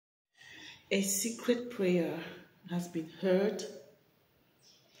A secret prayer has been heard,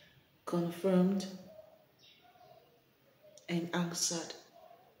 confirmed, and answered.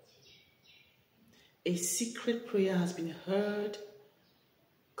 A secret prayer has been heard,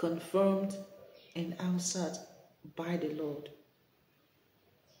 confirmed, and answered by the Lord.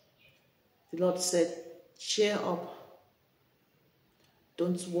 The Lord said, cheer up.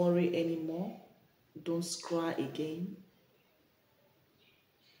 Don't worry anymore. Don't cry again.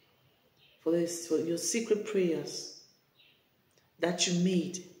 For your secret prayers that you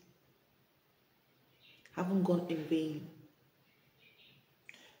made haven't gone in vain.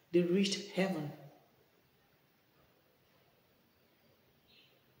 They reached heaven.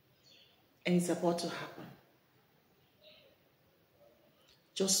 And it's about to happen.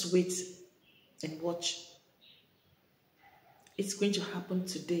 Just wait and watch. It's going to happen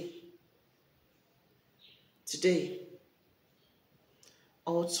today. Today.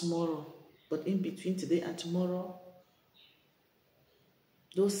 Or tomorrow. But in between today and tomorrow,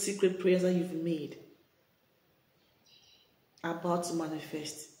 those secret prayers that you've made are about to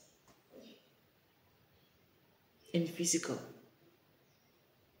manifest in physical.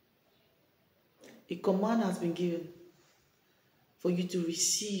 A command has been given for you to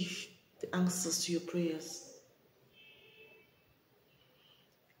receive the answers to your prayers.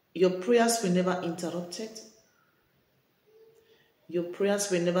 Your prayers were never interrupted. Your prayers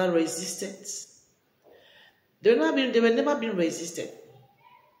were never resisted. They were never being resisted.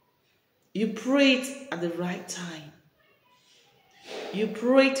 You prayed at the right time. You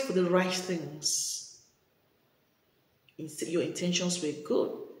prayed for the right things. Your intentions were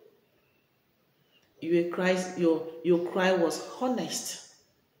good. Your cry was honest.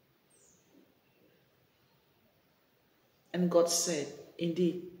 And God said,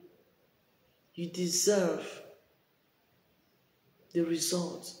 indeed, you deserve the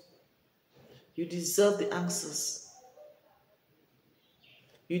result. You deserve the answers.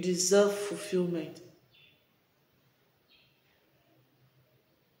 You deserve fulfillment.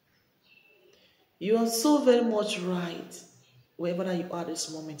 You are so very much right wherever you are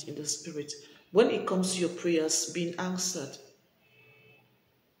this moment in the spirit. When it comes to your prayers being answered.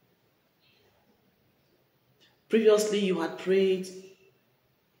 Previously you had prayed.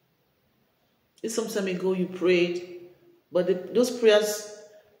 Some time ago you prayed. But those prayers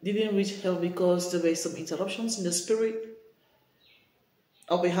didn't reach hell because there were some interruptions in the spirit.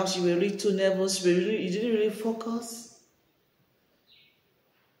 Or perhaps you were really too nervous, you didn't really focus.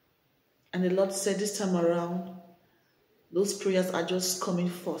 And the Lord said this time around, those prayers are just coming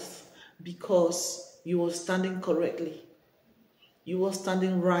forth because you were standing correctly. You were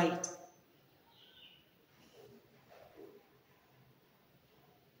standing right.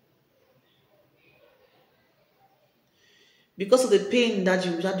 Because of the pain that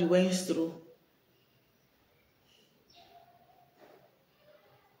you went through,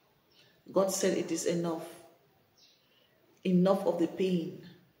 God said it is enough. Enough of the pain.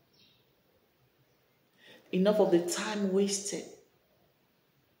 Enough of the time wasted.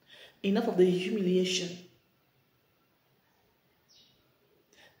 Enough of the humiliation.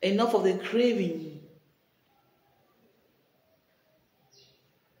 Enough of the craving.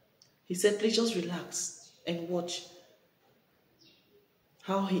 He said, please just relax and watch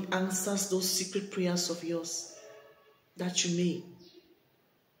how he answers those secret prayers of yours that you made.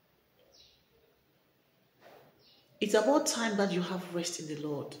 It's about time that you have rest in the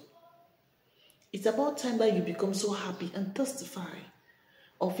Lord. It's about time that you become so happy and testify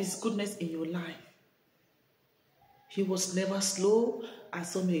of his goodness in your life. He was never slow,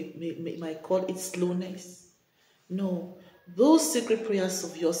 as some might call it slowness. No, those secret prayers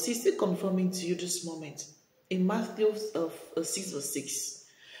of yours, he's still confirming to you this moment. In Matthew 6 verse 6.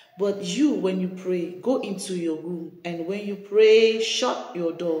 But you, when you pray, go into your room. And when you pray, shut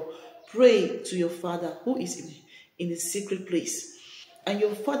your door. Pray to your Father who is in the secret place. And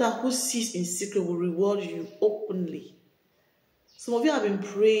your Father who sees in secret will reward you openly. Some of you have been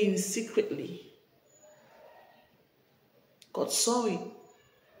praying secretly. God saw it.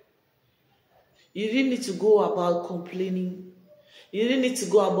 You didn't need to go about complaining. You didn't need to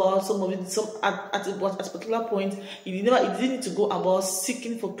go about at a particular point. You didn't need to go about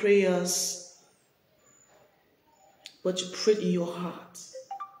seeking for prayers. But you prayed in your heart.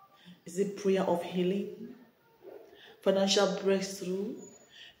 Is it prayer of healing? Financial breakthrough?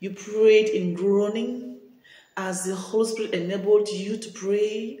 You prayed in groaning as the Holy Spirit enabled you to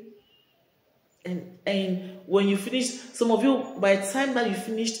pray. And when you finished, some of you, by the time that you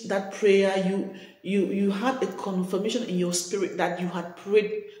finished that prayer, you had a confirmation in your spirit that you had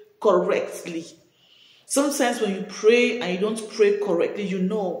prayed correctly. Sometimes when you pray and you don't pray correctly, you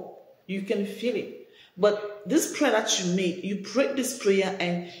know. You can feel it. But this prayer that you made, you prayed this prayer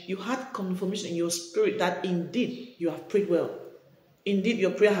and you had confirmation in your spirit that indeed you have prayed well. Indeed,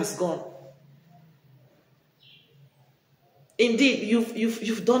 your prayer has gone. Indeed,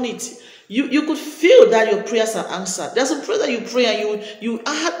 you've done it. You could feel that your prayers are answered. There's a prayer that you pray and you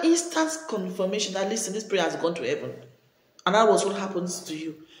had instant confirmation that, listen, this prayer has gone to heaven. And that was what happens to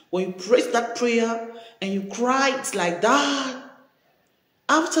you. When you prayed that prayer and you cried like that,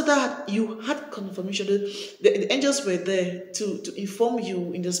 after that, you had confirmation. The angels were there to inform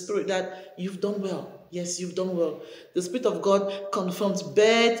you in the spirit that you've done well. Yes, you've done well. The Spirit of God confirms,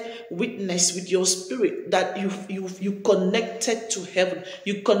 bears witness with your spirit that you connected to heaven.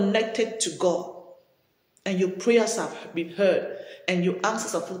 You connected to God. And your prayers have been heard. And your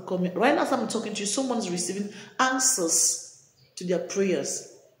answers are coming. Right now as I'm talking to you, someone's receiving answers to their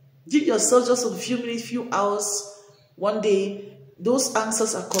prayers. Give yourself just a few minutes, few hours, one day. Those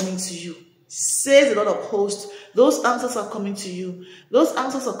answers are coming to you. Says the Lord of hosts. Those answers are coming to you. Those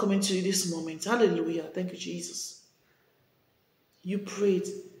answers are coming to you this moment. Hallelujah. Thank you, Jesus. You prayed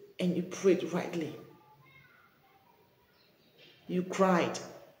and you prayed rightly. You cried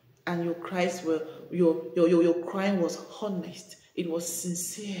and your cries were, your crying was honest. It was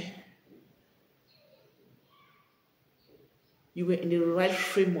sincere. You were in the right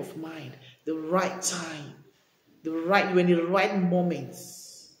frame of mind, the right time. You were in the right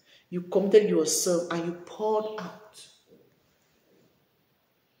moments. You committed yourself and you poured out.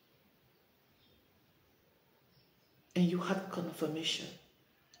 And you had confirmation.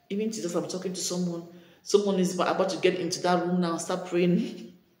 Even today, I'm talking to someone. Someone is about to get into that room now and start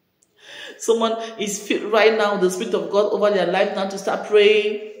praying. Someone is filled right now with the Spirit of God over their life now to start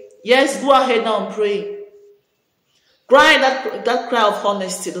praying. Yes, go ahead now and pray. Cry that cry of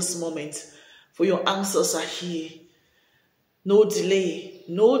honesty this moment. For your answers are here. No delay,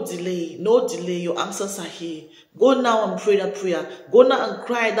 no delay, no delay. Your answers are here. Go now and pray that prayer. Go now and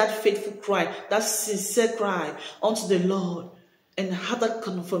cry that faithful cry, that sincere cry unto the Lord. And have that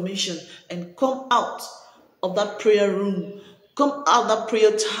confirmation. And come out of that prayer room. Come out of that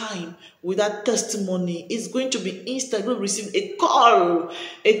prayer time with that testimony. It's going to be instant. You're going to receive a call.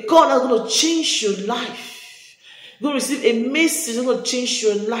 A call that's going to change your life. You're going to receive a message that's going to change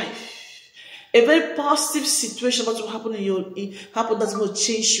your life. A very positive situation that will happen that's going to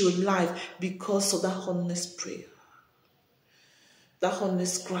change your life because of that honest prayer. That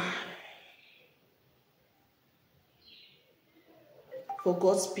honest cry. For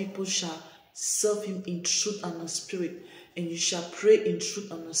God's people shall serve him in truth and in spirit. And you shall pray in truth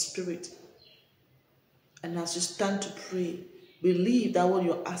and in spirit. And as you stand to pray, believe that what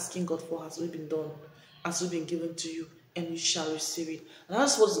you're asking God for has already been done. Has already been given to you. And you shall receive it. And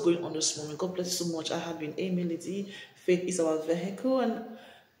that's what's going on this moment. God bless you so much. I have been Amy Liddy. Faith is our vehicle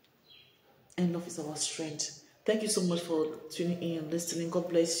and love is our strength. Thank you so much for tuning in and listening. God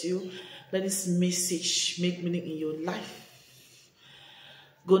bless you. Let this message make meaning in your life.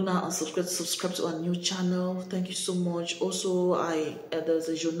 Go now and subscribe to our new channel. Thank you so much. Also, there's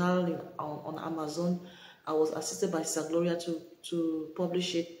a journal on Amazon. I was assisted by Sister Gloria to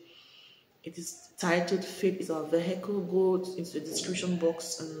publish it. It is titled Faith is Our Vehicle. Go into the description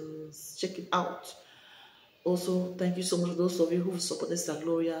box and check it out. Also, thank you so much to those of you who supported Sister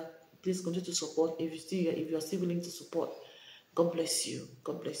Gloria. Please continue to support if you are still willing to support. God bless you.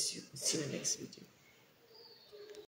 God bless you. See you in the next video.